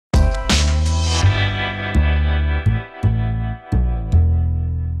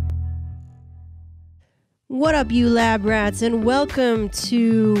What up, you lab rats, and welcome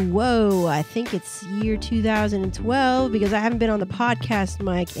to, I think it's year 2012, because I haven't been on the podcast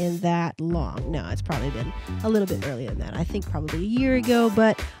mic in that long. No, it's probably been a little bit earlier than that. I think probably a year ago,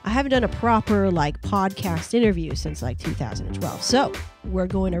 but I haven't done a proper, podcast interview since, 2012. So, we're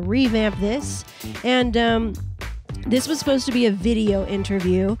going to revamp this, and, this was supposed to be a video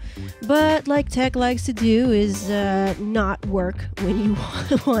interview, but like tech likes to do is not work when you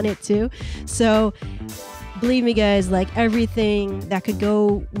want it to. So believe me, guys, everything that could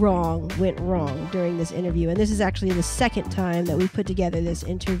go wrong went wrong during this interview. And this is actually the second time that we've put together this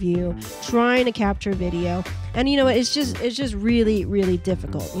interview trying to capture video. And it's just really, really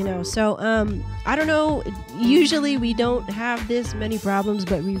difficult, So I don't know. Usually we don't have this many problems,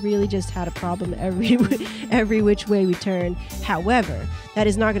 but we really just had a problem every which way we turn. However, that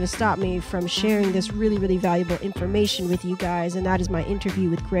is not going to stop me from sharing this really, really valuable information with you guys. And that is my interview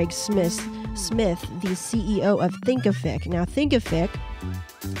with Greg Smith, the CEO of Thinkific. Now, Thinkific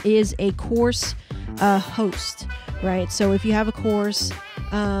is a course host, right? So if you have a course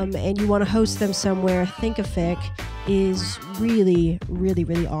and you want to host them somewhere, Thinkific is really, really,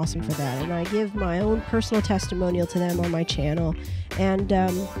 really awesome for that. And I give my own personal testimonial to them on my channel. And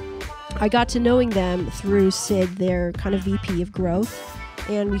I got to knowing them through Sid, their kind of VP of growth.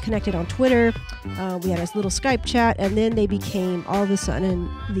 And we connected on Twitter. We had a little Skype chat, and then they became all of a sudden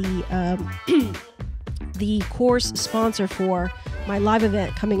the course sponsor for my live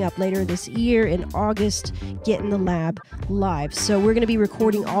event coming up later this year in August, Get in the Lab Live. So we're going to be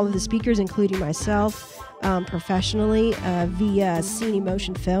recording all of the speakers, including myself, professionally via Scene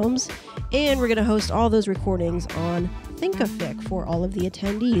Emotion Films, and we're going to host all those recordings on Thinkific for all of the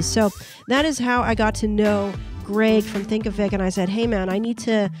attendees. So that is how I got to know Greg from Thinkific, and I said, hey man, I need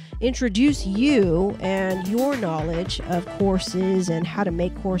to introduce you and your knowledge of courses and how to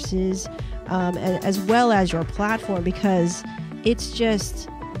make courses, as well as your platform, because it's just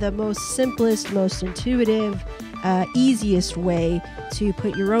the most simplest, most intuitive, easiest way to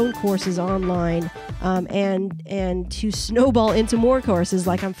put your own courses online, and to snowball into more courses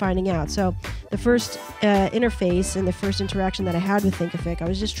like I'm finding out. So the first interface and the first interaction that I had with Thinkific, I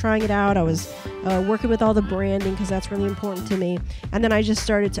was just trying it out. I was working with all the branding because that's really important to me. And then I just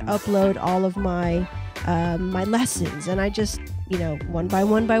started to upload all of my my lessons, and I just, one by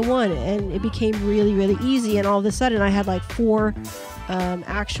one, and it became really, really easy. And all of a sudden I had four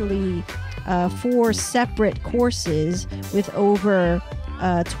separate courses with over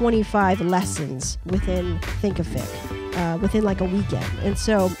 25 lessons within Thinkific, within a weekend. And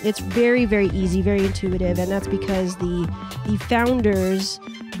so it's very, very easy, very intuitive. And that's because the founders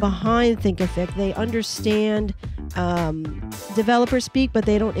behind Thinkific, they understand developer speak, but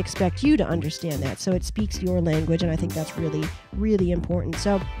they don't expect you to understand that. So it speaks your language, and I think that's really, really important.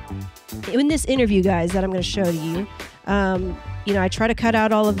 So in this interview, guys, that I'm going to show to you, I try to cut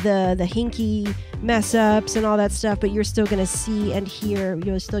out all of the hinky mess ups and all that stuff, but you're still going to see and hear,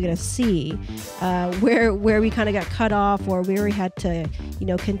 you're still going to see where we kind of got cut off, or where we had to,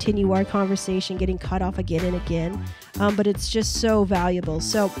 continue our conversation, getting cut off again and again. But it's just so valuable.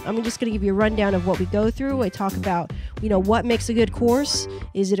 So I'm just going to give you a rundown of what we go through. I talk about, what makes a good course.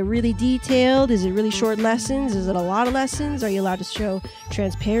 Is it a really detailed? Is it really short lessons? Is it a lot of lessons? Are you allowed to show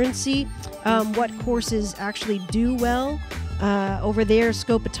transparency? What courses actually do well over their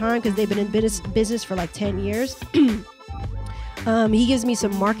scope of time, because they've been in business for 10 years. He gives me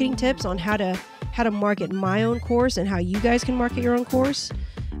some marketing tips on how to market my own course and how you guys can market your own course.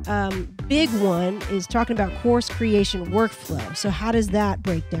 Big one is talking about course creation workflow. So how does that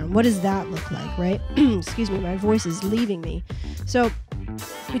break down? What does that look like, right? Excuse me, my voice is leaving me. So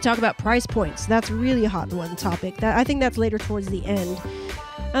we talk about price points. That's really a hot one topic. I think that's later towards the end.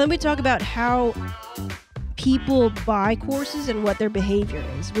 And then we talk about how people buy courses and what their behavior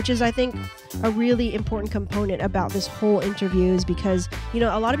is, which is, I think, a really important component about this whole interview, is because,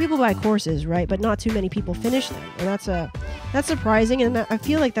 a lot of people buy courses, right? But not too many people finish them. And that's surprising. And I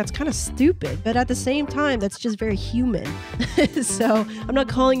feel like that's kind of stupid, but at the same time, that's just very human. So I'm not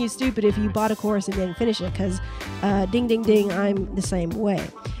calling you stupid if you bought a course and didn't finish it, because ding, ding, ding, I'm the same way.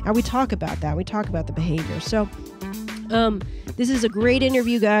 And we talk about that. We talk about the behavior. So this is a great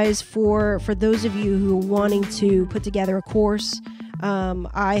interview, guys, for those of you who are wanting to put together a course.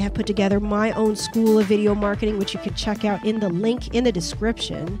 I have put together my own school of video marketing, which you can check out in the link in the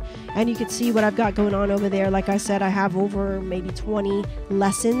description. And you can see what I've got going on over there. Like I said, I have over maybe 20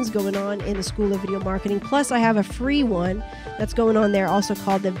 lessons going on in the school of video marketing. Plus, I have a free one that's going on there also,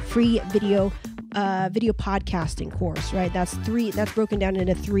 called the free video video podcasting course, right? That's broken down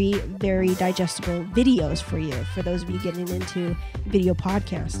into 3 very digestible videos for you, for those of you getting into video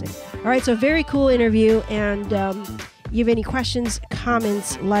podcasting. All right, so very cool interview. And you have any questions,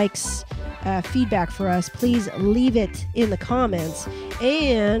 comments, likes, feedback for us, please leave it in the comments.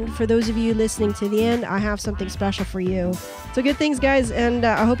 And for those of you listening to the end, I have something special for you. So good things, guys, and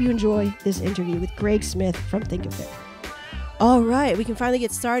I hope you enjoy this interview with Greg Smith from Thinkific. All right, we can finally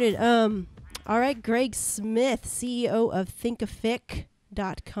get started. All right, Greg Smith, CEO of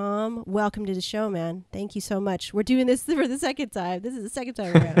Thinkific.com. Welcome to the show, man. Thank you so much. We're doing this for the second time. This is the second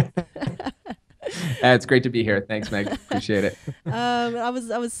time around. It's great to be here. Thanks, Meg. Appreciate it. I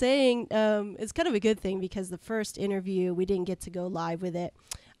was saying it's kind of a good thing because the first interview we didn't get to go live with it,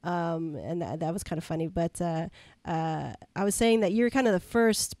 and that was kind of funny. But I was saying that you're kind of the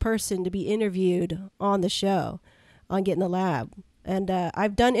first person to be interviewed on the show, on Get in the Lab. And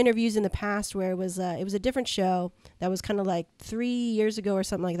I've done interviews in the past where it was a different show that was kind of like 3 years ago or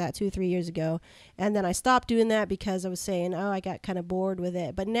something like that, 2 or 3 years ago. And then I stopped doing that because I was saying, I got kind of bored with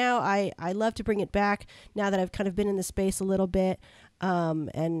it. But now I love to bring it back now that I've kind of been in the space a little bit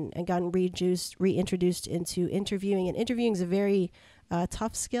and gotten reintroduced into interviewing. And interviewing is a very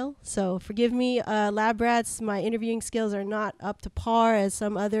tough skill. So forgive me, lab rats, my interviewing skills are not up to par as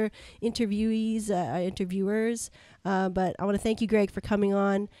some other interviewers. But I want to thank you, Greg, for coming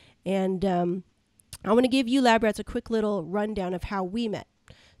on. And I want to give you, lab rats, a quick little rundown of how we met.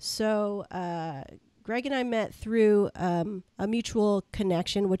 So Greg and I met through a mutual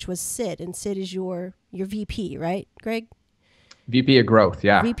connection, which was Sid. And Sid is your VP, right, Greg? VP of growth,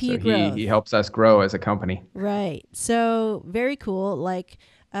 yeah. VP of growth. He helps us grow as a company. Right. So very cool. Like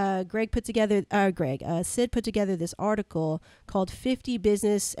Sid put together this article called 50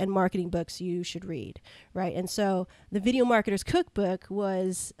 Business and Marketing Books You Should Read, right? And so the Video Marketer's Cookbook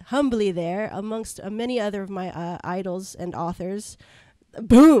was humbly there amongst many other of my idols and authors.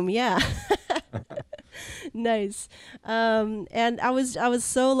 Boom, yeah. Nice. And I was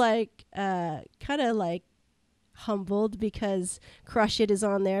so like kind of like humbled because Crush It is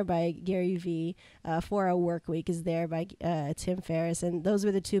on there by Gary Vee. 4 Hour Work Week is there by Tim Ferriss. And those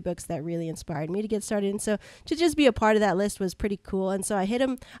were the 2 books that really inspired me to get started. And so to just be a part of that list was pretty cool. And so I hit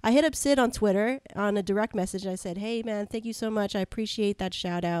up Sid on Twitter on a direct message. And I said, hey, man, thank you so much. I appreciate that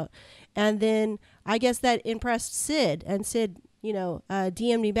shout out. And then I guess that impressed Sid. And Sid,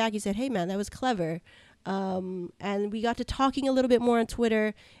 DM'd me back. He said, hey, man, that was clever. And we got to talking a little bit more on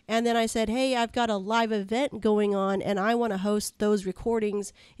Twitter. And then I said, hey, I've got a live event going on and I want to host those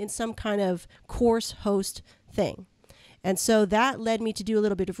recordings in some kind of course host thing. And so that led me to do a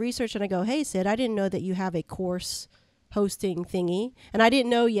little bit of research. And I go, hey, Sid, I didn't know that you have a course hosting thingy. And I didn't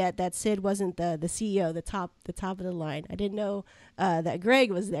know yet that Sid wasn't the CEO, the top of the line. I didn't know that Greg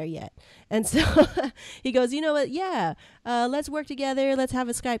was there yet. And so he goes, you know what? Yeah, let's work together. Let's have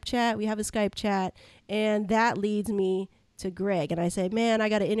a Skype chat. We have a Skype chat. And that leads me to Greg. And I say, man, I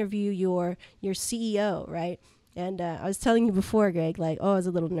got to interview your CEO, right? And I was telling you before, Greg, like, I was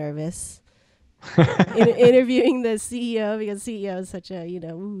a little nervous interviewing the CEO because CEO is such a,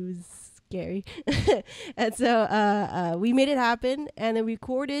 scary. And so we made it happen and then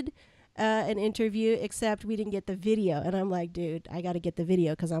recorded an interview, except we didn't get the video. And I'm like, dude, I got to get the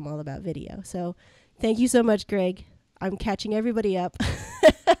video because I'm all about video. So thank you so much, Greg. I'm catching everybody up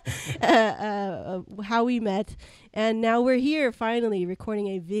how we met. And now we're here finally recording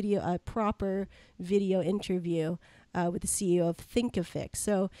a proper video interview with the CEO of Thinkific.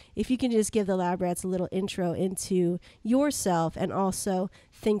 So if you can just give the lab rats a little intro into yourself and also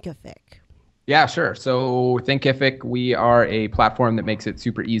Thinkific. Yeah, sure. So Thinkific, we are a platform that makes it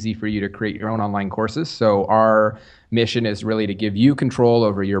super easy for you to create your own online courses. So our mission is really to give you control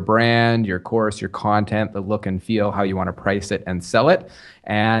over your brand, your course, your content, the look and feel, how you want to price it and sell it,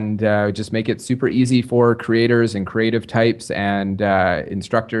 and just make it super easy for creators and creative types and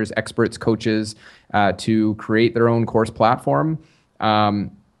instructors, experts, coaches to create their own course platform. I've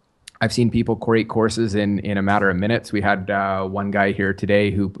seen people create courses in a matter of minutes. We had one guy here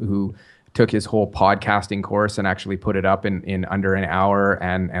today who took his whole podcasting course and actually put it up in under an hour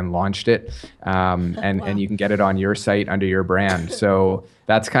and launched it. Wow. And you can get it on your site under your brand. So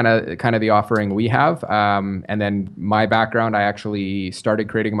that's kind of the offering we have. And then my background, I actually started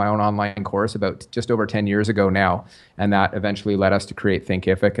creating my own online course about just over 10 years ago now. And that eventually led us to create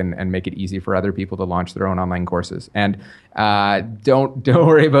Thinkific and make it easy for other people to launch their own online courses. And don't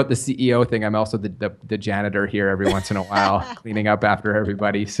worry about the CEO thing. I'm also the janitor here every once in a while, cleaning up after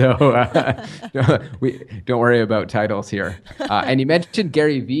everybody. So We don't worry about titles here. And you mentioned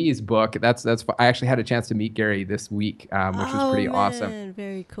Gary Vee's book. I actually had a chance to meet Gary this week, which was Oh pretty awesome. man,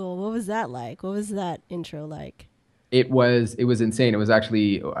 very cool. What was that like? What was that intro like? It was insane. It was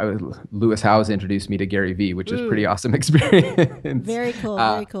actually Lewis Howes introduced me to Gary Vee, which is pretty Mm, awesome experience. very cool,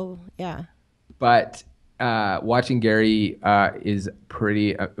 Uh, very cool. Yeah. but watching Gary is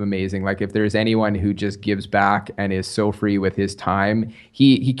pretty amazing. Like if there's anyone who just gives back and is so free with his time,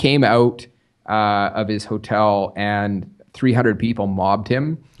 he came out of his hotel and 300 people mobbed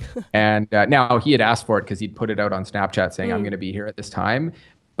him. And now he had asked for it because he'd put it out on Snapchat saying, "I'm Mm. going to be here at this time."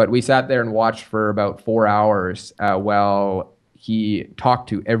 But we sat there and watched for about 4 hours while he talked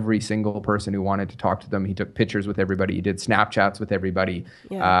to every single person who wanted to talk to them. He took pictures with everybody. He did Snapchats with everybody.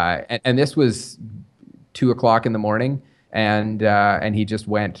 Yeah. And this was 2 o'clock in the morning, and he just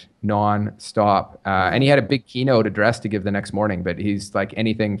went non-stop. And he Wow. had a big keynote address to give the next morning. But he's like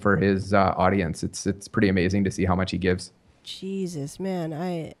anything for his audience. It's pretty amazing to see how much he gives. Jesus, man,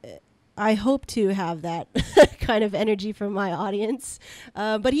 I hope to have that kind of energy from my audience.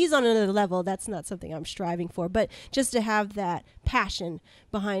 But he's on another level. That's not something I'm striving for. But just to have that passion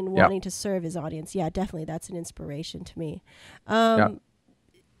behind Yeah, wanting to serve his audience, yeah, definitely, that's an inspiration to me. yeah.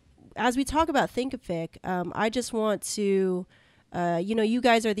 As we talk about Thinkific, I just want to, you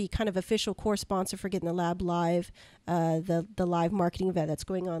guys are the kind of official core sponsor for Get in the Lab Live, the live marketing event that's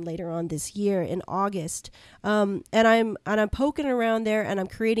going on later on this year in August. And I'm poking around there, and I'm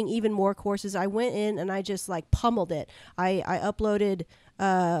creating even more courses. I went in and I just like pummeled it. I uploaded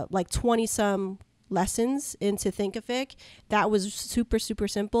like 20 some lessons into Thinkific. That was super super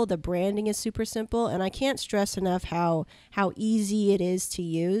simple. The branding is super simple, and I can't stress enough how easy it is to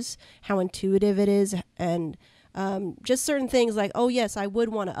use, how intuitive it is, and just certain things like, oh yes, I would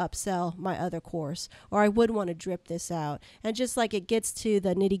want to upsell my other course, or I would want to drip this out, and just like it gets to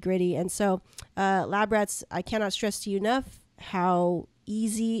the nitty gritty. And so, Lab Rats, I cannot stress to you enough how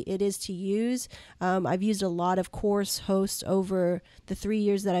easy it is to use. I've used a lot of course hosts over the 3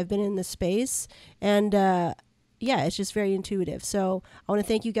 years that I've been in the space, and yeah, it's just very intuitive. So I want to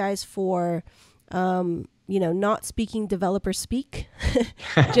thank you guys for not speaking developer speak,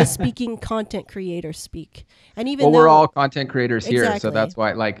 just speaking content creator speak. And even Well, we're though, all content creators here, so exactly, that's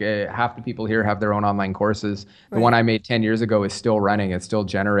why like half the people here have their own online courses. The one right. I made 10 years ago is still running. It still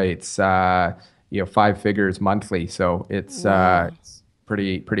generates 5 figures monthly. So Wow. it's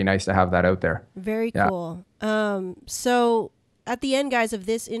pretty nice to have that out there. Very Yeah. cool. So at the end, guys, of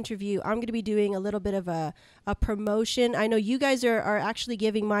this interview, I'm going to be doing a little bit of a promotion. I know you guys are actually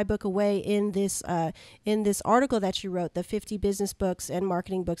giving my book away in this article that you wrote, the 50 business books and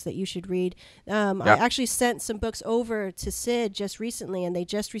marketing books that you should read. I Yeah. actually sent some books over to Sid just recently, and they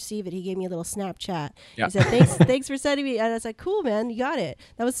just received it. He gave me a little Snapchat. Yeah. He said, thanks for sending me. And I was like, cool, man, you got it.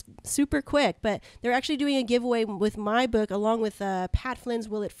 That was super quick. But they're actually doing a giveaway with my book along with Pat Flynn's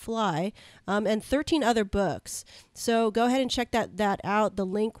Will It Fly, and 13 other books. So go ahead and check that out. The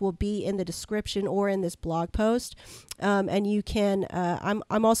link will be in the description or in this blog post. And you can.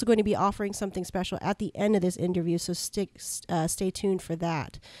 I'm also going to be offering something special at the end of this interview, so stay tuned for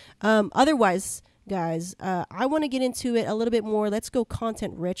that. Otherwise, guys, I want to get into it a little bit more. Let's go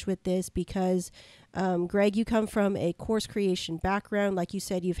content rich with this because, Greg, you come from a course creation background. Like you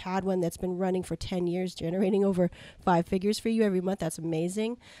said, you've had one that's been running for 10 years, generating over 5 figures for you every month. That's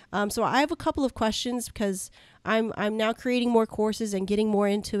amazing. So I have a couple of questions because I'm now creating more courses and getting more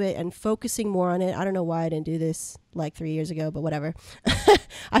into it and focusing more on it. I don't know why I didn't do this like 3 years ago, but whatever.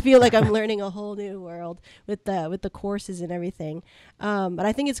 I feel like I'm learning a whole new world with the courses and everything. But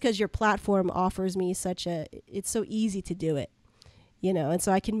I think it's because your platform offers me it's so easy to do it, and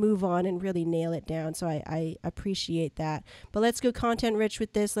so I can move on and really nail it down. So I appreciate that. But let's go content rich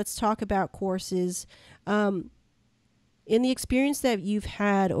with this. Let's talk about courses. In the experience that you've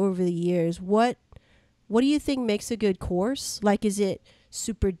had over the years, what do you think makes a good course? Like, is it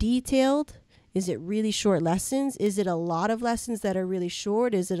super detailed? Is it really short lessons? Is it a lot of lessons that are really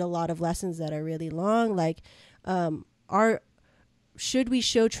short? Is it a lot of lessons that are really long? Like, are should we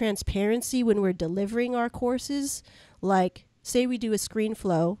show transparency when we're delivering our courses? Like, say we do a screen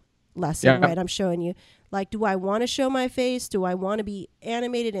flow lesson, Yeah. right? I'm showing you. Like, do I want to show my face? Do I want to be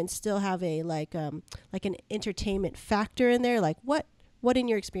animated and still have a like an entertainment factor in there? Like, what in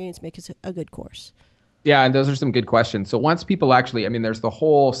your experience makes a good course? Yeah, and those are some good questions. So once people actually, I mean, there's the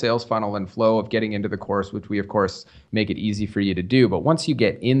whole sales funnel and flow of getting into the course, which we of course make it easy for you to do. But once you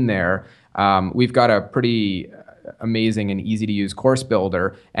get in there, we've got a pretty amazing and easy to use course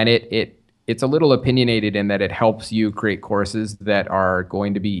builder, and it it's a little opinionated in that it helps you create courses that are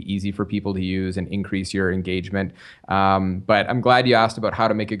going to be easy for people to use and increase your engagement. But I'm glad you asked about how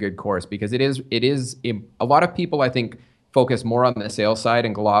to make a good course, because it is a lot of people, I think, focus more on the sales side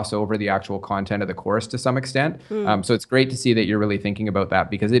and gloss over the actual content of the course to some extent. So it's great to see that you're really thinking about that,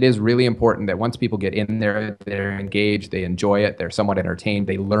 because it is really important that once people get in there, they're engaged, they enjoy it, they're somewhat entertained,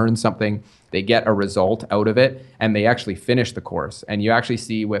 they learn something, they get a result out of it, and they actually finish the course. And you actually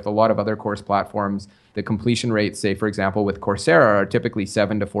see with a lot of other course platforms, the completion rates, say, for example, with Coursera, are typically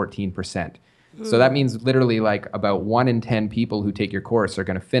 7 to 14%. So that means literally like about 1 in 10 people who take your course are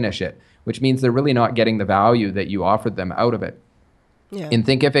going to finish it, which means they're really not getting the value that you offered them out of it. Yeah. In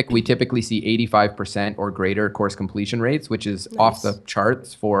Thinkific, we typically see 85% or greater course completion rates, which is off the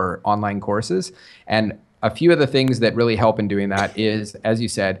charts for online courses. And a few of the things that really help in doing that is, as you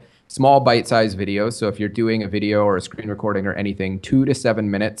said, small bite-sized videos. So if you're doing a video or a screen recording or anything, 2 to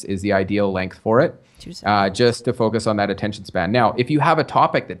 7 minutes is the ideal length for it. Just to focus on that attention span. Now, if you have a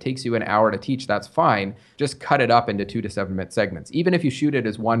topic that takes you an hour to teach, that's fine. Just cut it up into 2 to 7 minute segments. Even if you shoot it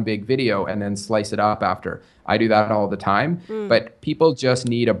as one big video and then slice it up after. I do that all the time. But people just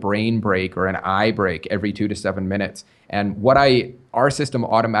need a brain break or an eye break every 2 to 7 minutes. And our system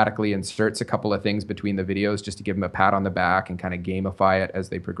automatically inserts a couple of things between the videos just to give them a pat on the back and kind of gamify it as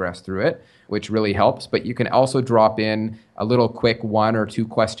they progress through it, which really helps. But you can also drop in a little quick 1 or 2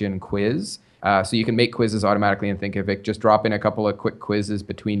 question quiz. So you can make quizzes automatically in Thinkific. Just drop in a couple of quick quizzes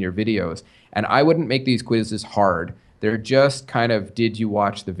between your videos. And I wouldn't make these quizzes hard. They're just kind of, did you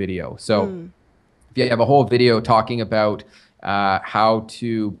watch the video? So if you have a whole video talking about how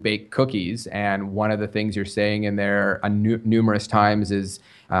to bake cookies, and one of the things you're saying in there numerous times is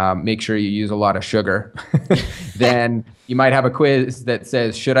make sure you use a lot of sugar, then you might have a quiz that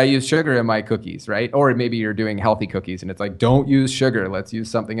says, should I use sugar in my cookies, right? Or maybe you're doing healthy cookies and it's like, don't use sugar, let's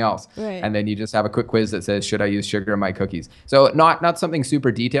use something else. Right. And then you just have a quick quiz that says, should I use sugar in my cookies? So not something super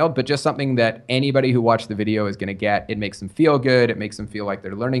detailed, but just something that anybody who watched the video is going to get. It makes them feel good. It makes them feel like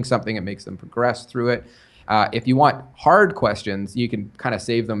they're learning something. It makes them progress through it. If you want hard questions, you can kind of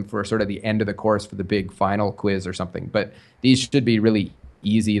save them for sort of the end of the course for the big final quiz or something. But these should be really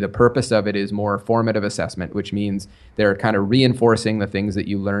easy. The purpose of it is more formative assessment, which means they're kind of reinforcing the things that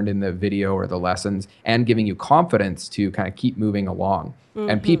you learned in the video or the lessons and giving you confidence to kind of keep moving along.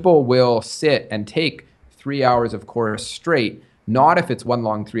 And people will sit and take 3 hours of course straight, not if it's one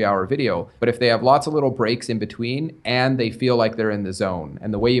long 3-hour video, but if they have lots of little breaks in between and they feel like they're in the zone.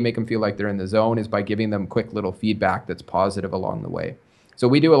 And the way you make them feel like they're in the zone is by giving them quick little feedback that's positive along the way. So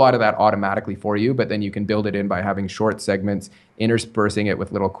we do a lot of that automatically for you, but then you can build it in by having short segments, interspersing it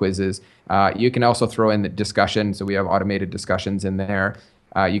with little quizzes. You can also throw in the discussion. So we have automated discussions in there.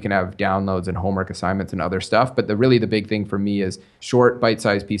 You can have downloads and homework assignments and other stuff. But the big thing for me is short,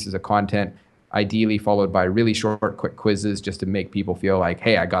 bite-sized pieces of content, ideally followed by really short, quick quizzes, just to make people feel like,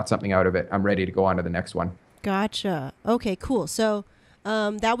 hey, I got something out of it. I'm ready to go on to the next one. Gotcha. Okay, cool. So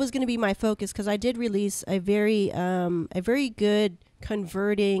that was going to be my focus, because I did release a very good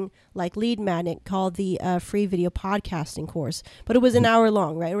converting like lead magnet called the free video podcasting course, but it was an hour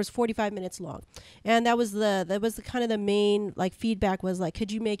long, right? It was 45 minutes long, and that was the kind of the main like feedback was like,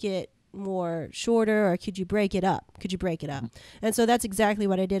 could you make it more shorter, or could you break it up? And so that's exactly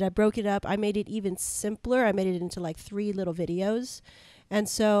what I did. I broke it up. I made it even simpler. I made it into like 3 little videos. And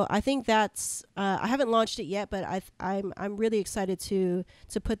so I think that's I haven't launched it yet, but I'm really excited to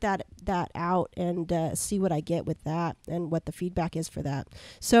put that out and see what I get with that and what the feedback is for that.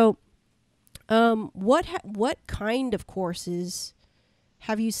 So what kind of courses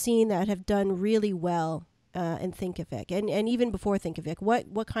have you seen that have done really well in Thinkific, and even before Thinkific?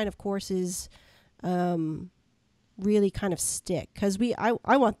 What kind of courses really kind of stick? Because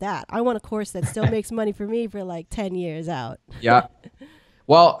I want that. I want a course that still makes money for me for like 10 years out. Yeah.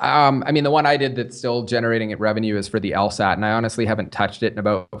 Well, I mean, the one I did that's still generating revenue is for the LSAT, and I honestly haven't touched it in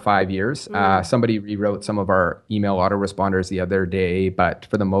about 5 years. Somebody rewrote some of our email autoresponders the other day, but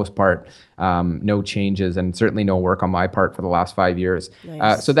for the most part, no changes, and certainly no work on my part for the last 5 years.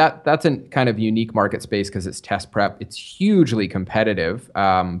 Nice. So that's a kind of unique market space because it's test prep. It's hugely competitive,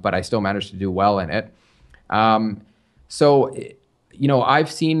 but I still managed to do well in it.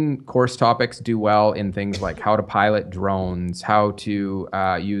 I've seen course topics do well in things like how to pilot drones, how to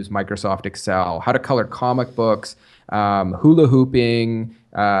use Microsoft Excel, how to color comic books, hula hooping,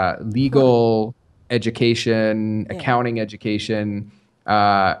 legal education, accounting education,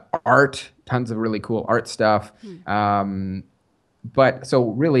 art, tons of really cool art stuff. But so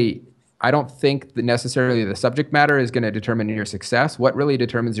really, I don't think that necessarily the subject matter is going to determine your success. What really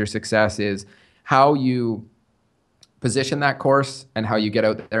determines your success is how you position that course and how you get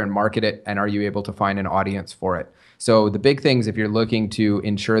out there and market it, and are you able to find an audience for it. So the big things, if you're looking to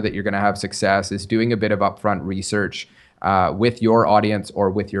ensure that you're going to have success, is doing a bit of upfront research with your audience or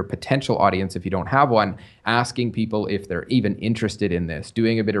with your potential audience if you don't have one, asking people if they're even interested in this,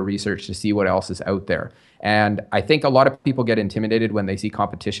 doing a bit of research to see what else is out there. And I think a lot of people get intimidated when they see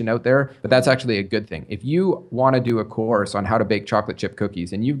competition out there, but that's actually a good thing. If you want to do a course on how to bake chocolate chip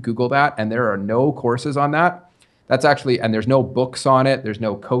cookies and you Google that and there are no courses on that, that's actually, and there's no books on it, there's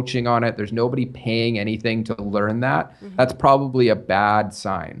no coaching on it, there's nobody paying anything to learn that, that's probably a bad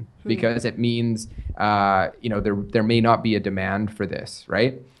sign because it means, there may not be a demand for this,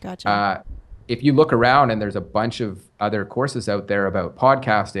 right? Gotcha. If you look around and there's a bunch of other courses out there about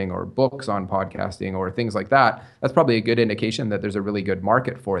podcasting or books on podcasting or things like that, that's probably a good indication that there's a really good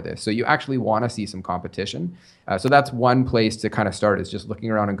market for this. So you actually want to see some competition. So that's one place to kind of start, is just looking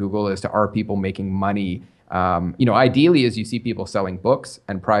around on Google as to, are people making money? Ideally is you see people selling books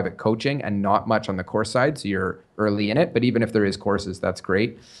and private coaching and not much on the course side. So you're early in it, but even if there is courses, that's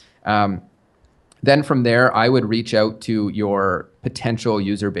great. Then from there, I would reach out to your potential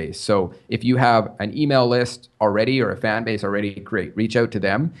user base. So if you have an email list already or a fan base already, great, reach out to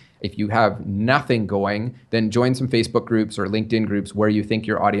them. If you have nothing going, then join some Facebook groups or LinkedIn groups where you think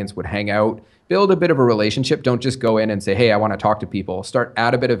your audience would hang out. Build a bit of a relationship. Don't just go in and say, hey, I want to talk to people. Start,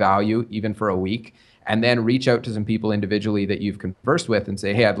 add a bit of value, even for a week, and then reach out to some people individually that you've conversed with and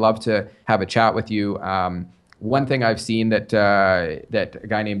say, hey, I'd love to have a chat with you. One thing I've seen that a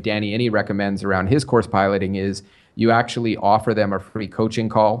guy named Danny Inney recommends around his course piloting is you actually offer them a free coaching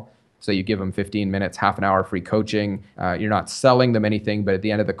call. So you give them 15 minutes, half an hour free coaching. You're not selling them anything, but at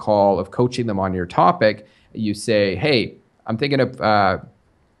the end of the call of coaching them on your topic, you say, hey, I'm thinking of,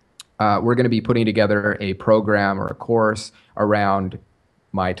 we're going to be putting together a program or a course around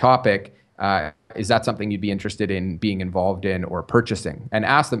my topic. Is that something you'd be interested in being involved in or purchasing? And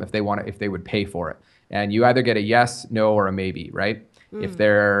ask them if they would pay for it. And you either get a yes, no, or a maybe, right? If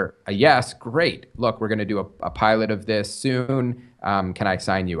they're a yes, great. Look, we're going to do a pilot of this soon. Can I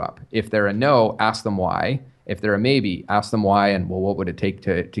sign you up? If they're a no, ask them why. If they're a maybe, ask them why, and well, what would it take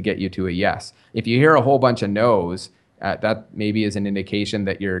to get you to a yes? If you hear a whole bunch of no's, that maybe is an indication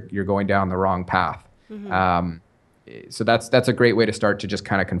that you're going down the wrong path. So that's a great way to start, to just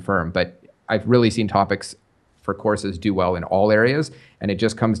kind of confirm. But I've really seen topics for courses do well in all areas, and it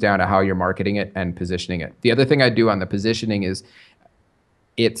just comes down to how you're marketing it and positioning it. The other thing I do on the positioning is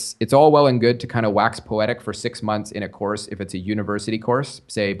it's all well and good to kind of wax poetic for 6 months in a course if it's a university course,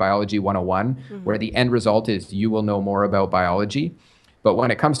 say Biology 101, where the end result is you will know more about biology. But when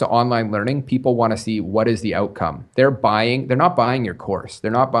it comes to online learning, people want to see what is the outcome. They're not buying your course.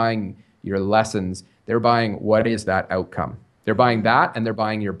 They're not buying your lessons. They're buying what is that outcome. They're buying that, and they're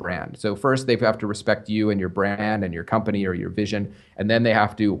buying your brand. So first they have to respect you and your brand and your company or your vision, and then they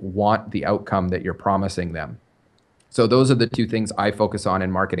have to want the outcome that you're promising them. So those are the two things I focus on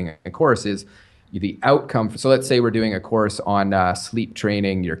in marketing a course, is the outcome. So let's say we're doing a course on sleep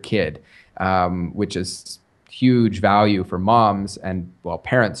training your kid, which is huge value for moms and, well,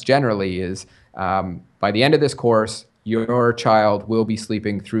 parents generally, is by the end of this course, your child will be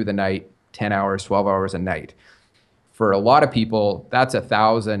sleeping through the night, 10 hours, 12 hours a night. For a lot of people, that's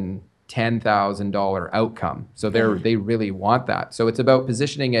 $1,000, $10,000 outcome. So they really want that. So it's about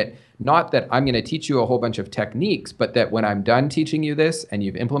positioning it, not that I'm going to teach you a whole bunch of techniques, but that when I'm done teaching you this and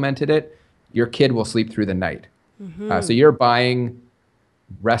you've implemented it, your kid will sleep through the night. So you're buying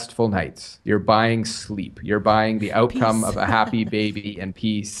restful nights. You're buying sleep. You're buying the outcome of a happy baby and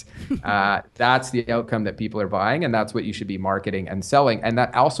peace. That's the outcome that people are buying, and that's what you should be marketing and selling. And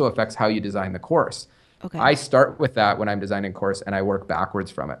that also affects how you design the course. Okay. I start with that when I'm designing a course, and I work backwards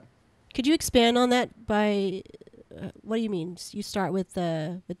from it. Could you expand on that by what do you mean? You start with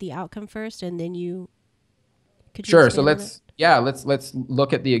the outcome first, and then Sure. So let's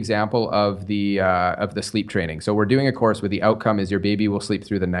look at the example of the sleep training. So we're doing a course where the outcome is your baby will sleep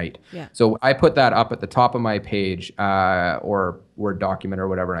through the night. Yeah. So I put that up at the top of my page or Word document or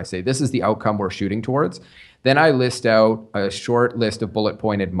whatever, and I say this is the outcome we're shooting towards. Then I list out a short list of bullet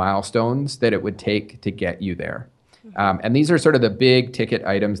pointed milestones that it would take to get you there. And these are sort of the big ticket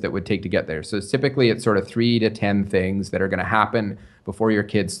items that would take to get there. So typically it's sort of 3 to 10 things that are going to happen before your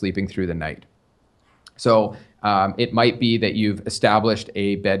kid's sleeping through the night. So it might be that you've established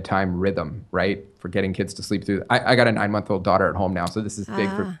a bedtime rhythm, right? For getting kids to sleep through. I got a 9-month-old daughter at home now, so this is big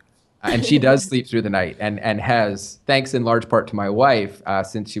for, and she does sleep through the night and has, thanks in large part to my wife,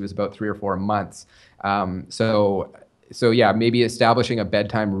 since she was about 3 or 4 months. So yeah, maybe establishing a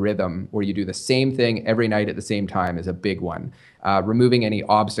bedtime rhythm where you do the same thing every night at the same time is a big one. Removing any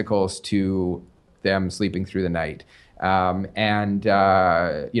obstacles to them sleeping through the night. and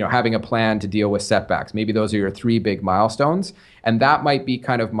having a plan to deal with setbacks. Maybe those are your three big milestones, and that might be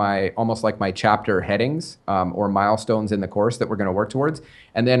kind of my almost like my chapter headings or milestones in the course that we're going to work towards.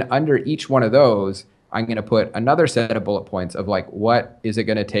 And then under each one of those, I'm going to put another set of bullet points of like, what is it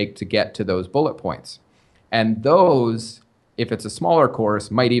going to take to get to those bullet points? And those, if it's a smaller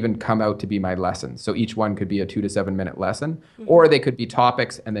course, might even come out to be my lessons. So each one could be a 2 to 7 minute lesson, or they could be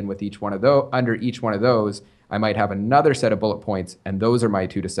topics. And then with each one of those, under each one of those, I might have another set of bullet points, and those are my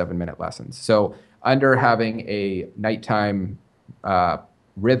 2 to 7 minute lessons. So under having a nighttime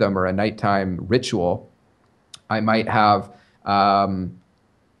rhythm or a nighttime ritual, I might have,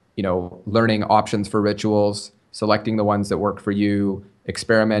 learning options for rituals, selecting the ones that work for you,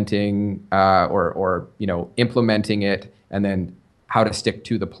 experimenting or implementing it, and then how to stick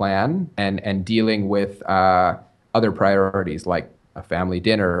to the plan and dealing with other priorities like a family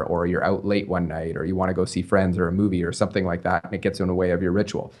dinner, or you're out late one night, or you want to go see friends or a movie or something like that, and it gets in the way of your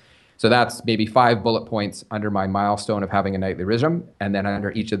ritual. So that's maybe 5 bullet points under my milestone of having a nightly rhythm. And then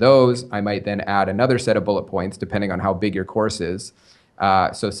under each of those, I might then add another set of bullet points depending on how big your course is.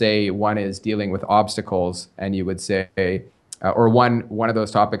 So say one is dealing with obstacles, and you would say, or one of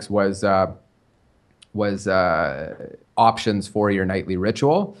those topics was options for your nightly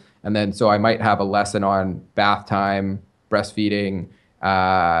ritual. And then so I might have a lesson on bath time, breastfeeding,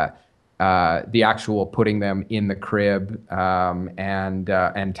 the actual putting them in the crib,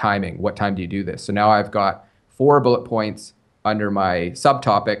 and timing. What time do you do this? So now I've got 4 bullet points under my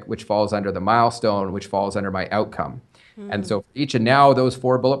subtopic, which falls under the milestone, which falls under my outcome. And so for each of now those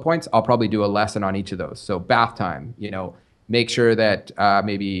 4 bullet points, I'll probably do a lesson on each of those. So bath time, make sure that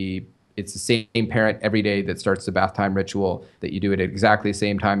maybe it's the same parent every day that starts the bath time ritual, that you do it at exactly the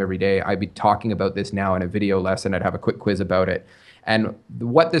same time every day. I'd be talking about this now in a video lesson. I'd have a quick quiz about it. And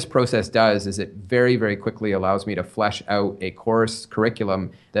what this process does is it very, very quickly allows me to flesh out a course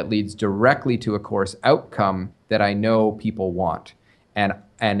curriculum that leads directly to a course outcome that I know people want. And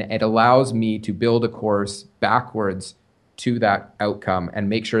it allows me to build a course backwards to that outcome and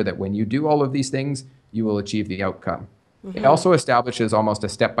make sure that when you do all of these things, you will achieve the outcome. It also establishes almost a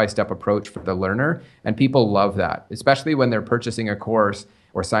step-by-step approach for the learner, and people love that, especially when they're purchasing a course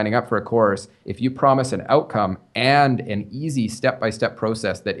or signing up for a course. If you promise an outcome and an easy step-by-step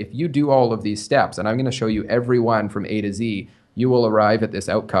process that if you do all of these steps, and I'm going to show you every one from A to Z, you will arrive at this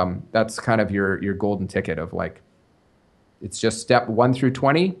outcome. That's kind of your golden ticket of like, it's just step 1 through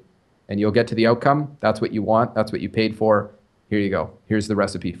 20, and you'll get to the outcome. That's what you want. That's what you paid for. Here you go. Here's the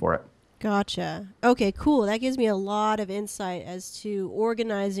recipe for it. Gotcha. Okay, cool. That gives me a lot of insight as to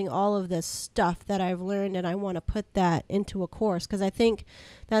organizing all of this stuff that I've learned, and I want to put that into a course, because I think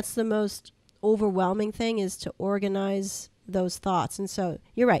that's the most overwhelming thing, is to organize those thoughts. And so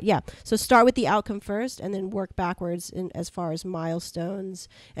you're right. Yeah. So start with the outcome first and then work backwards in as far as milestones,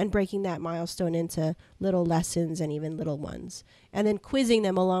 and breaking that milestone into little lessons and even little ones, and then quizzing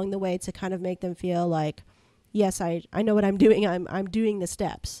them along the way to kind of make them feel like, yes, I know what I'm doing. I'm doing the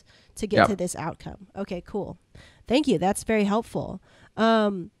steps to get to this outcome. Okay, cool. Thank you. That's very helpful.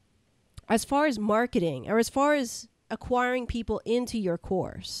 As far as marketing, or as far as acquiring people into your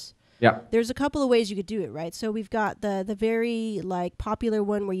course, there's a couple of ways you could do it, right? So we've got the very like popular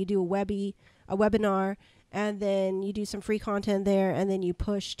one where you do a webinar, and then you do some free content there, and then you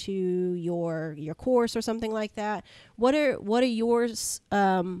push to your course or something like that. What are yours,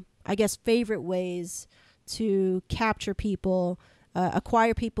 I guess, favorite ways to capture people,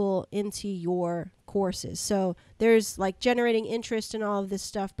 acquire people into your courses? So there's like generating interest in all of this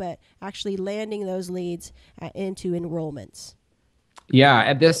stuff, but actually landing those leads into enrollments. Yeah,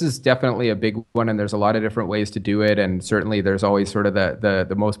 and this is definitely a big one, and there's a lot of different ways to do it. And certainly there's always sort of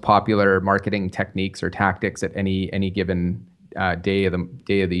the most popular marketing techniques or tactics at any given day of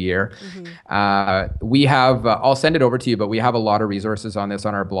the year. We have, I'll send it over to you, but we have a lot of resources on this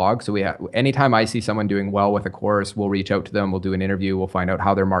on our blog. So anytime I see someone doing well with a course, we'll reach out to them, we'll do an interview, we'll find out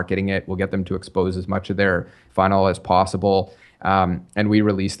how they're marketing it, we'll get them to expose as much of their funnel as possible. And we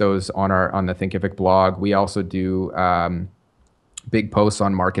release those on the Thinkific blog. We also do big posts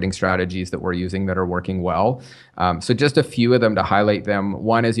on marketing strategies that we're using that are working well. So just a few of them to highlight them.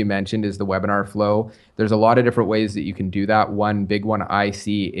 One, as you mentioned, is the webinar flow. There's a lot of different ways that you can do that. One big one I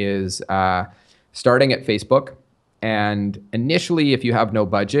see is starting at Facebook. And initially, if you have no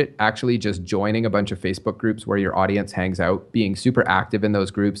budget, actually just joining a bunch of Facebook groups where your audience hangs out, being super active in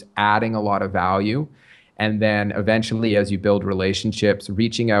those groups, adding a lot of value. And then eventually, as you build relationships,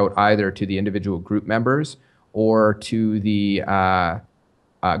 reaching out either to the individual group members or to the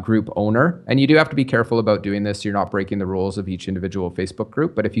group owner. And you do have to be careful about doing this. You're not breaking the rules of each individual Facebook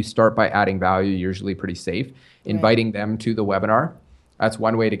group. But if you start by adding value, you're usually pretty safe. Inviting them to the webinar, that's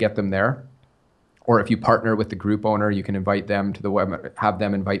one way to get them there. Or if you partner with the group owner, you can invite them to the webinar, have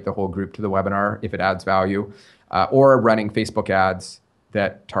them invite the whole group to the webinar if it adds value, or running Facebook ads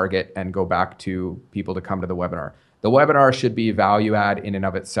that target and go back to people to come to the webinar. The webinar should be value add in and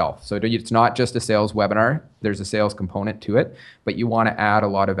of itself. So it's not just a sales webinar. There's a sales component to it, but you want to add a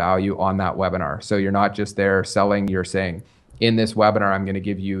lot of value on that webinar. So you're not just there selling, you're saying, in this webinar, I'm going to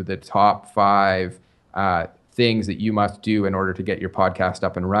give you the top 5 things that you must do in order to get your podcast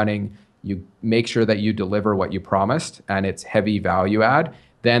up and running. You make sure that you deliver what you promised and it's heavy value add.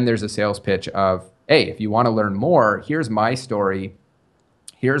 Then there's a sales pitch of, hey, if you want to learn more, here's my story.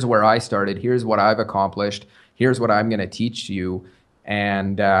 Here's where I started. Here's what I've accomplished. Here's what I'm going to teach you.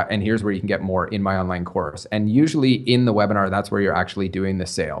 And here's where you can get more in my online course. And usually in the webinar, that's where you're actually doing the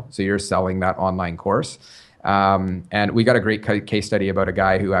sale. So you're selling that online course. And we got a great case study about a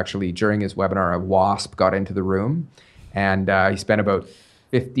guy who actually, during his webinar, a wasp got into the room, and he spent about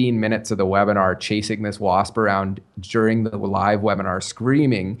 15 minutes of the webinar chasing this wasp around during the live webinar,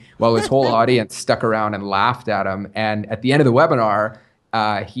 screaming, while his whole audience stuck around and laughed at him. And at the end of the webinar,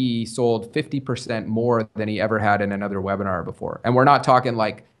 he sold 50% more than he ever had in another webinar before. And we're not talking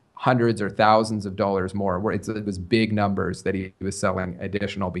like hundreds or thousands of dollars more. It was big numbers that he was selling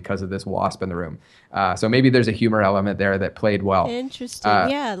additional because of this wasp in the room. So maybe there's a humor element there that played well. Interesting.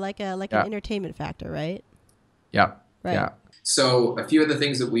 Yeah, like an entertainment factor, right? Yeah. Right. Yeah. So a few of the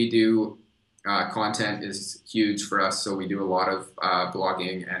things that we do, content is huge for us. So we do a lot of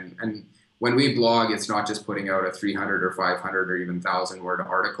blogging, and when we blog, it's not just putting out a 300 or 500 or even 1,000 word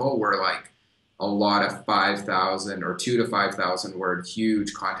article. We're like a lot of 5,000 or 2 to 5,000 word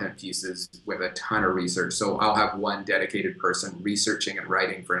huge content pieces with a ton of research. So I'll have one dedicated person researching and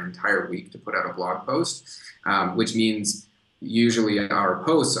writing for an entire week to put out a blog post, which means usually our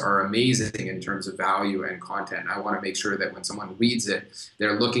posts are amazing in terms of value and content. I want to make sure that when someone reads it,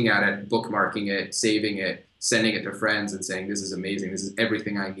 they're looking at it, bookmarking it, saving it, sending it to friends and saying, this is amazing. This is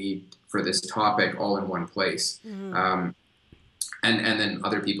everything I need for this topic all in one place. Mm-hmm. And then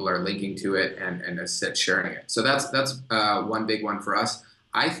other people are linking to it and as said, sharing it. So that's one big one for us.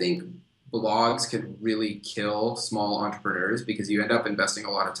 I think blogs can really kill small entrepreneurs because you end up investing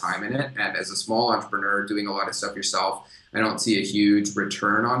a lot of time in it. And as a small entrepreneur doing a lot of stuff yourself, I don't see a huge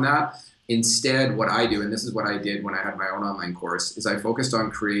return on that. Instead, what I do, and this is what I did when I had my own online course, is I focused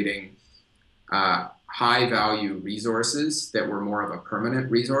on creating high value resources that were more of a permanent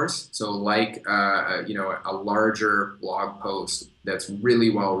resource. So like, a larger blog post that's really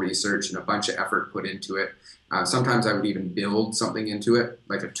well researched and a bunch of effort put into it. Sometimes I would even build something into it,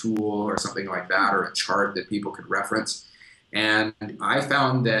 like a tool or something like that, or a chart that people could reference. And I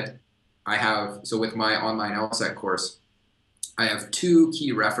found that so with my online LSAT course, I have 2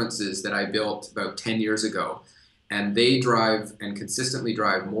 key references that I built about 10 years ago, and they drive and consistently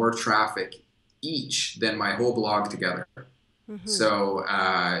drive more traffic each than my whole blog together. Mm-hmm. So,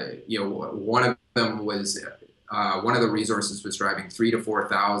 one of them was, one of the resources was driving $3,000 to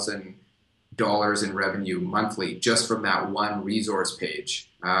 $4,000 in revenue monthly just from that one resource page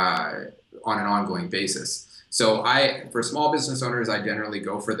on an ongoing basis. So for small business owners, I generally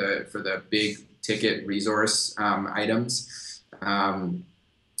go for the big ticket resource items.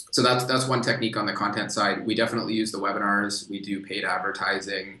 So that's one technique on the content side. We definitely use the webinars. We do paid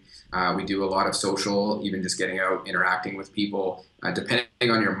advertising. We do a lot of social, even just getting out, interacting with people. Depending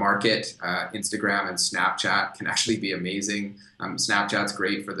on your market, Instagram and Snapchat can actually be amazing. Snapchat's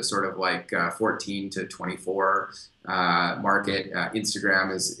great for the sort of like 14 to 24 market.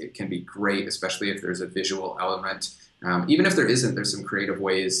 Instagram it can be great, especially if there's a visual element. Even if there isn't, there's some creative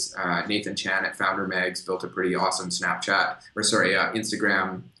ways. Nathan Chan at Founder Mags built a pretty awesome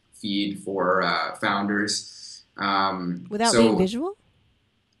Instagram feed for founders. Without being visual?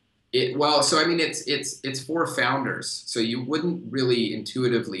 It's for founders. So you wouldn't really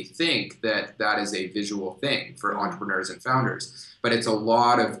intuitively think that is a visual thing for entrepreneurs and founders, but it's a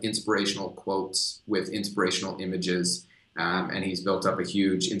lot of inspirational quotes with inspirational images. And he's built up a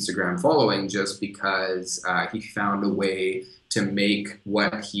huge Instagram following just because he found a way to make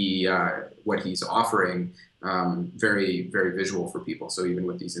what he's offering very, very visual for people. So even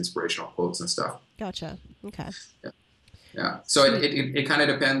with these inspirational quotes and stuff. Gotcha. Okay. Yeah. So it kind of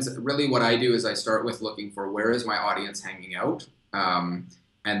depends. Really what I do is I start with looking for where is my audience hanging out.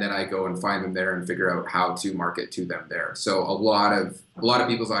 and then I go and find them there and figure out how to market to them there. So a lot of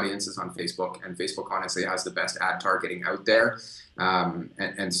people's audience is on Facebook, and Facebook honestly has the best ad targeting out there.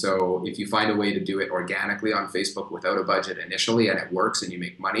 And so if you find a way to do it organically on Facebook without a budget initially, and it works and you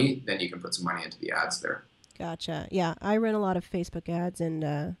make money, then you can put some money into the ads there. Gotcha. Yeah, I run a lot of Facebook ads,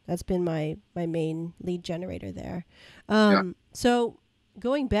 and that's been my main lead generator there. Yeah. So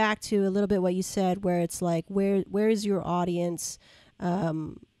going back to a little bit what you said, where it's like, where is your audience?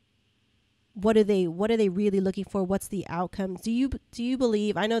 What are they really looking for? What's the outcome? Do you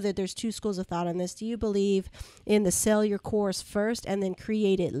believe, I know that there's two schools of thought on this. Do you believe in the sell your course first and then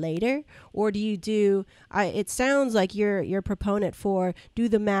create it later? Or do you it sounds like you're a proponent for do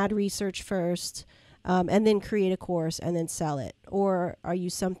the mad research first, and then create a course and then sell it? Or are you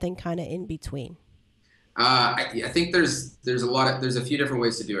something kind of in between? I think there's a few different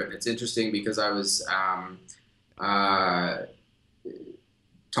ways to do it. It's interesting because I was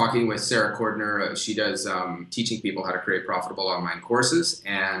talking with Sarah Cordner. She does teaching people how to create profitable online courses,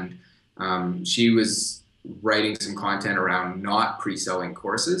 and she was writing some content around not pre-selling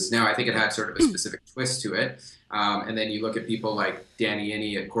courses. Now, I think it had sort of a specific twist to it. And then you look at people like Danny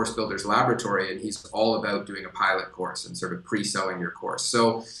Inney at Course Builders Laboratory, and he's all about doing a pilot course and sort of pre-selling your course.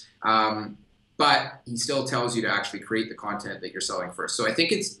 So, but he still tells you to actually create the content that you're selling first. So I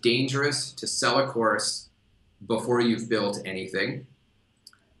think it's dangerous to sell a course before you've built anything.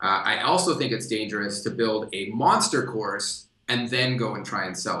 I also think it's dangerous to build a monster course and then go and try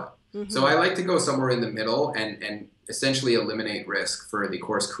and sell it. Mm-hmm. So I like to go somewhere in the middle and essentially eliminate risk for the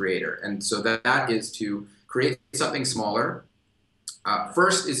course creator. And so that is to create something smaller.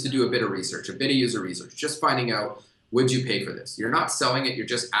 First is to do a bit of research, a bit of user research, just finding out, would you pay for this? You're not selling it, you're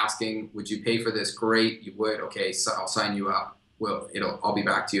just asking, would you pay for this? Great, you would. Okay, so I'll sign you up. Well, I'll be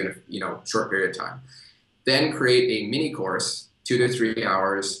back to you in a short period of time. Then create a mini course, 2 to 3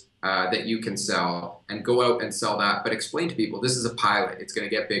 hours, that you can sell, and go out and sell that. But explain to people, this is a pilot. It's going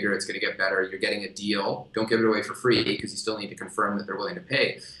to get bigger. It's going to get better. You're getting a deal. Don't give it away for free, because you still need to confirm that they're willing to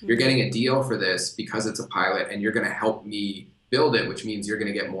pay. Mm-hmm. You're getting a deal for this because it's a pilot, and you're going to help me build it, which means you're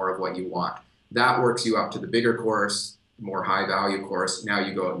going to get more of what you want. That works you up to the bigger course, more high value course. Now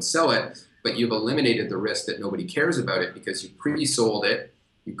you go out and sell it, but you've eliminated the risk that nobody cares about it because you pre-sold it,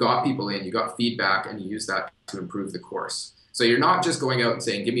 you got people in, you got feedback, and you use that to improve the course. So you're not just going out and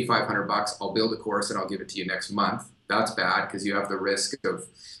saying, give me $500, I'll build a course and I'll give it to you next month. That's bad, because you have the risk of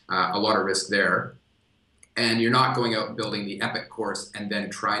a lot of risk there. And you're not going out and building the epic course and then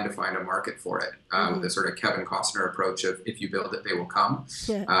trying to find a market for it, with the sort of Kevin Costner approach of, if you build it, they will come.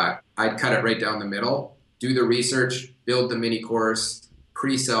 Yeah. I'd cut it right down the middle, do the research, build the mini course,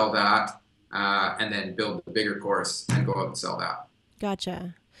 pre-sell that, and then build the bigger course and go out and sell that.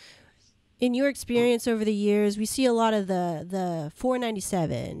 Gotcha. In your experience over the years, we see a lot of the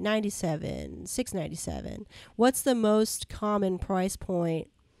 $497, $97, $697. What's the most common price point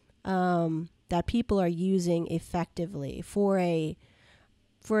that people are using effectively for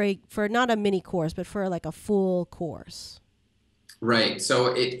not a mini course, but for like a full course? Right.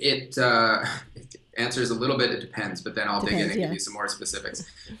 So it answers a little bit. It depends, but then I'll dig in and give you some more specifics.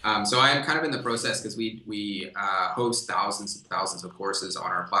 So I am kind of in the process, because we host thousands and thousands of courses on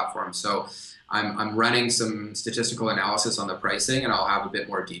our platform. So I'm running some statistical analysis on the pricing, and I'll have a bit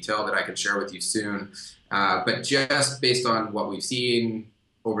more detail that I can share with you soon. But just based on what we've seen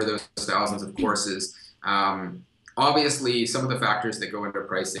over those thousands of courses, obviously some of the factors that go into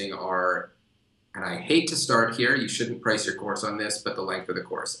pricing are, and I hate to start here, you shouldn't price your course on this, but the length of the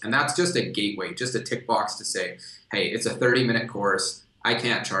course. And that's just a gateway, just a tick box to say, hey, it's a 30-minute course. I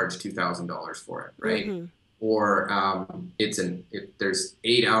can't charge $2,000 for it, right? Mm-hmm. Or there's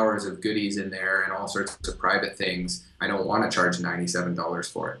 8 hours of goodies in there and all sorts of private things. I don't want to charge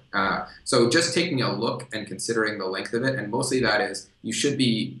 $97 for it. So just taking a look and considering the length of it, and mostly that is, you should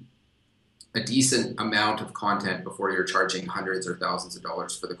be a decent amount of content before you're charging hundreds or thousands of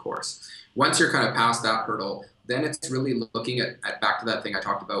dollars for the course. Once you're kind of past that hurdle, then it's really looking at back to that thing I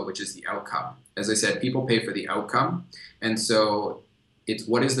talked about, which is the outcome. As I said, people pay for the outcome. And so it's,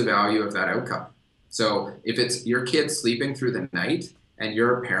 what is the value of that outcome? So if it's your kid sleeping through the night and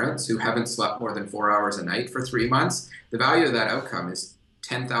your parents who haven't slept more than 4 hours a night for 3 months, the value of that outcome is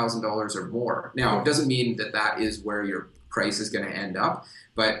 $10,000 or more. Now, it doesn't mean that that is where your price is going to end up,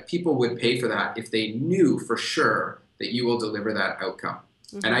 but people would pay for that if they knew for sure that you will deliver that outcome.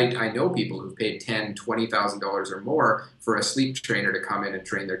 Mm-hmm. And I know people who've paid $10,000, $20,000 or more for a sleep trainer to come in and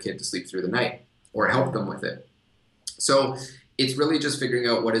train their kid to sleep through the night or help them with it. So it's really just figuring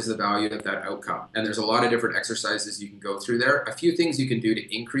out what is the value of that outcome. And there's a lot of different exercises you can go through there. A few things you can do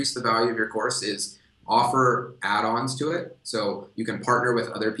to increase the value of your course is offer add-ons to it. So you can partner with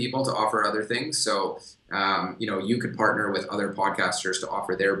other people to offer other things. So, you could partner with other podcasters to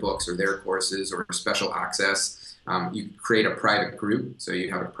offer their books or their courses or special access. You create a private group. So you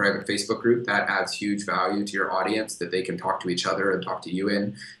have a private Facebook group that adds huge value to your audience that they can talk to each other and talk to you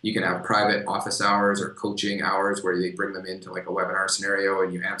in. You can have private office hours or coaching hours where they bring them into like a webinar scenario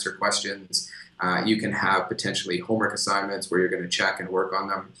and you answer questions. You can have potentially homework assignments where you're going to check and work on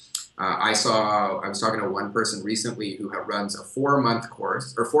them. I was talking to one person recently who runs a 4-month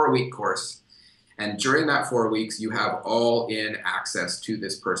course or 4-week course. And during that 4 weeks, you have all in access to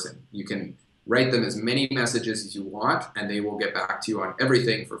this person. You can write them as many messages as you want, and they will get back to you on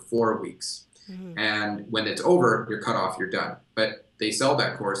everything for 4 weeks. Mm-hmm. And when it's over, you're cut off, you're done. But they sell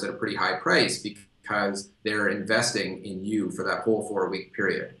that course at a pretty high price because they're investing in you for that whole 4-week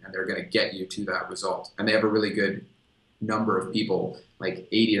period, and they're going to get you to that result. And they have a really good number of people, like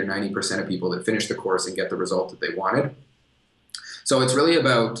 80 or 90% of people that finish the course and get the result that they wanted. So it's really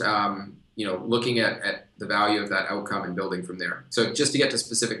about looking at the value of that outcome and building from there. So just to get to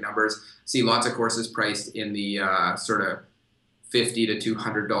specific numbers, see lots of courses priced in the sort of $50 to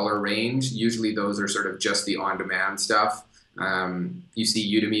 $200 range. Usually those are sort of just the on-demand stuff. You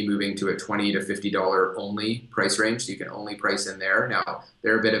see Udemy moving to a $20 to $50 only price range. So you can only price in there. Now,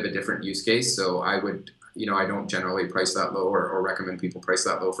 they're a bit of a different use case. So I would, I don't generally price that low or recommend people price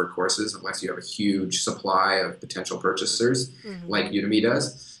that low for courses unless you have a huge supply of potential purchasers, mm-hmm. like Udemy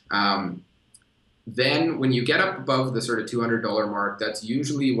does. Then when you get up above the sort of $200 mark, that's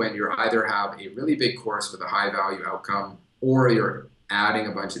usually when you either have a really big course with a high value outcome or you're adding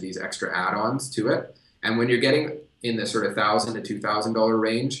a bunch of these extra add-ons to it. And when you're getting in the sort of $1,000 to $2,000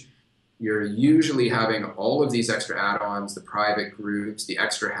 range, you're usually having all of these extra add-ons, the private groups, the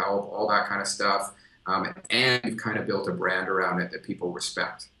extra help, all that kind of stuff. And you've kind of built a brand around it that people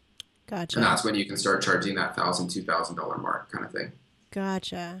respect. Gotcha. And that's when you can start charging that $1,000, $2,000 mark kind of thing.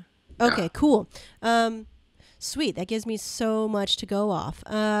 Gotcha. Okay, cool. Sweet. That gives me so much to go off.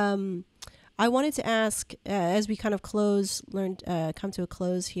 I wanted to ask, as we kind of come to a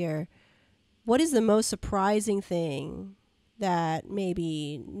close here, what is the most surprising thing that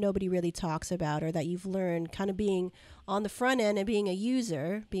maybe nobody really talks about or that you've learned kind of being on the front end and being a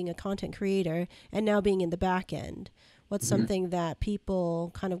user, being a content creator, and now being in the back end? What's mm-hmm. something that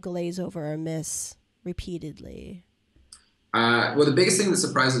people kind of glaze over or miss repeatedly? Well, the biggest thing that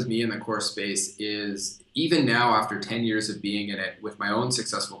surprises me in the course space is even now after 10 years of being in it with my own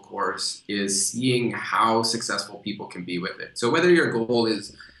successful course is seeing how successful people can be with it. So whether your goal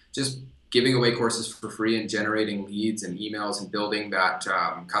is just giving away courses for free and generating leads and emails and building that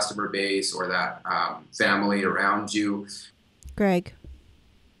customer base or that family around you. Greg.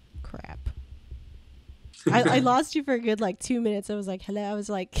 Crap. I lost you for a good 2 minutes. I was like, hello. I was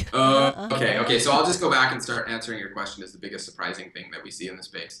like, okay. So I'll just go back and start answering your question. Is the biggest surprising thing that we see in the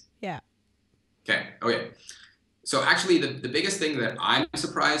space? Yeah. Okay. So actually the biggest thing that I'm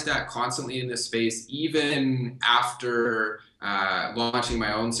surprised at constantly in this space, even after launching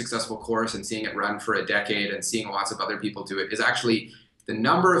my own successful course and seeing it run for a decade and seeing lots of other people do it, is actually the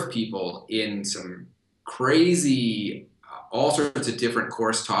number of people in some crazy, all sorts of different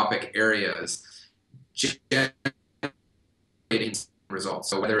course topic areas generating results.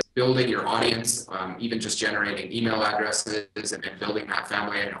 So whether it's building your audience, even just generating email addresses and building that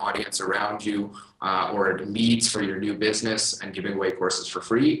family and audience around you, or leads for your new business and giving away courses for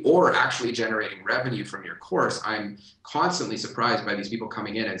free, or actually generating revenue from your course, I'm constantly surprised by these people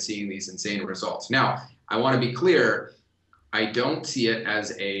coming in and seeing these insane results. Now, I want to be clear, I don't see it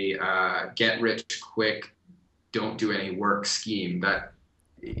as a get rich quick, don't do any work scheme. That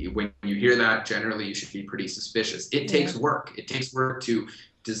when you hear that, generally you should be pretty suspicious. It takes work. It takes work to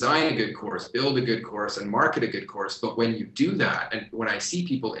design a good course, build a good course, and market a good course. But when you do that, and when I see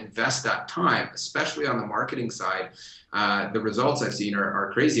people invest that time, especially on the marketing side, the results I've seen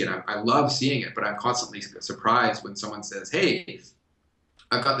are crazy, and I love seeing it. But I'm constantly surprised when someone says, hey,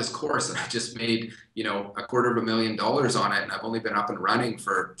 I've got this course and I just made, $250,000 on it, and I've only been up and running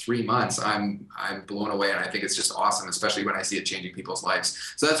for 3 months. I'm blown away, and I think it's just awesome, especially when I see it changing people's lives.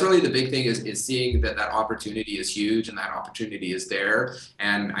 So that's really the big thing, is seeing that opportunity is huge and that opportunity is there.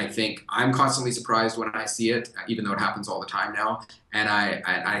 And I think I'm constantly surprised when I see it, even though it happens all the time now. And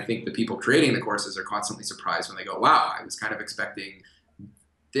I think the people creating the courses are constantly surprised when they go, wow, I was kind of expecting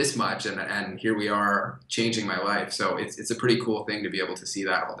this much, and here we are changing my life. So it's a pretty cool thing to be able to see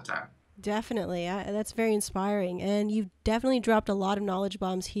that all the time. Definitely. That's very inspiring. And you've definitely dropped a lot of knowledge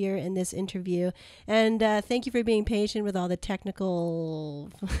bombs here in this interview. And thank you for being patient with all the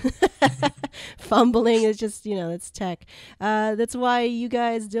technical fumbling. It's just, it's tech. That's why you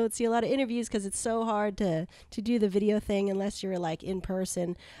guys don't see a lot of interviews, because it's so hard to do the video thing unless you're like in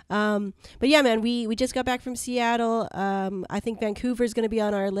person. But yeah, man, we just got back from Seattle. I think Vancouver's going to be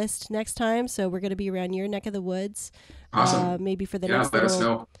on our list next time, so we're going to be around your neck of the woods. Awesome. Maybe for the Yeah, next let us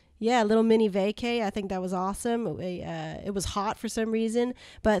know. Yeah, a little mini vacay. I think that was awesome. It was hot for some reason,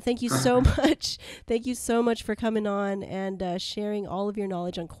 but thank you so much. Thank you so much for coming on and sharing all of your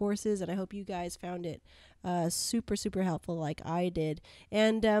knowledge on courses. And I hope you guys found it super, super helpful like I did.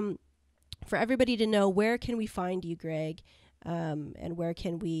 And for everybody to know, where can we find you, Greg? And where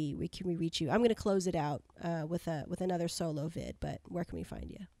can we reach you? I'm going to close it out with another solo vid, but where can we find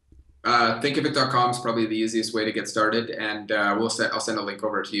you? Thinkific.com is probably the easiest way to get started, and I'll send a link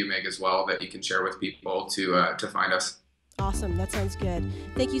over to you, Meg, as well, that you can share with people to find us. Awesome. That sounds good.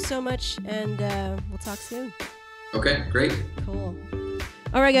 Thank you so much, and we'll talk soon. Okay, great. Cool.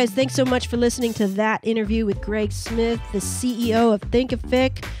 All right, guys, thanks so much for listening to that interview with Greg Smith, the CEO of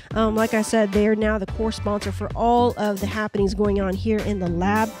Thinkific. Like I said, they are now the core sponsor for all of the happenings going on here in the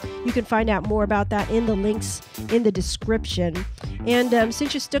lab. You can find out more about that in the links in the description. And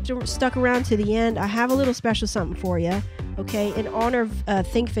since you're stuck around to the end, I have a little special something for you. Okay, in honor of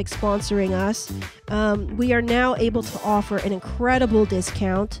Thinkific sponsoring us, we are now able to offer an incredible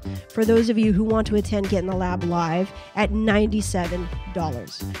discount for those of you who want to attend Get in the Lab Live at $97.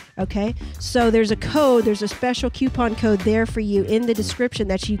 Okay, so there's a special coupon code there for you in the description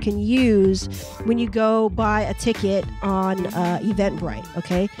that you can use when you go buy a ticket on Eventbrite.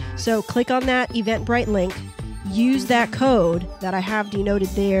 Okay, so click on that Eventbrite link. Use that code that I have denoted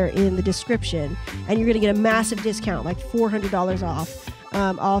there in the description, and you're going to get a massive discount, like $400 off,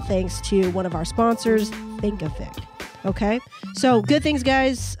 all thanks to one of our sponsors, Thinkific. Okay? So, good things,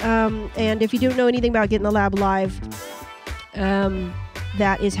 guys. And if you don't know anything about Get in the Lab Live,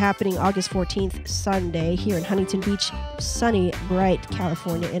 that is happening August 14th, Sunday, here in Huntington Beach, sunny, bright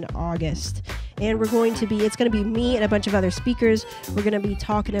California in August. And it's going to be me and a bunch of other speakers. We're going to be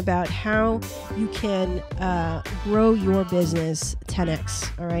talking about how you can grow your business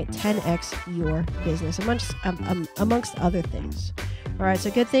 10x, all right? 10x your business, amongst other things. All right,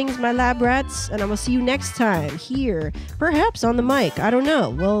 so good things, my lab rats, and I will see you next time here, perhaps on the mic. I don't know.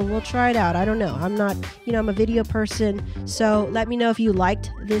 We'll try it out. I don't know. I'm not, I'm a video person, so let me know if you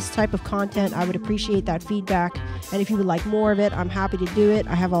liked this type of content. I would appreciate that feedback, and if you would like more of it, I'm happy to do it.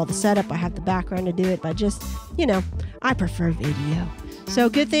 I have all the setup. I have the background to do it, but just, I prefer video. So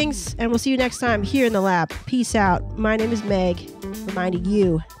good things, and we'll see you next time here in the lab. Peace out. My name is Meg, reminding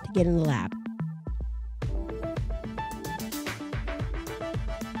you to get in the lab.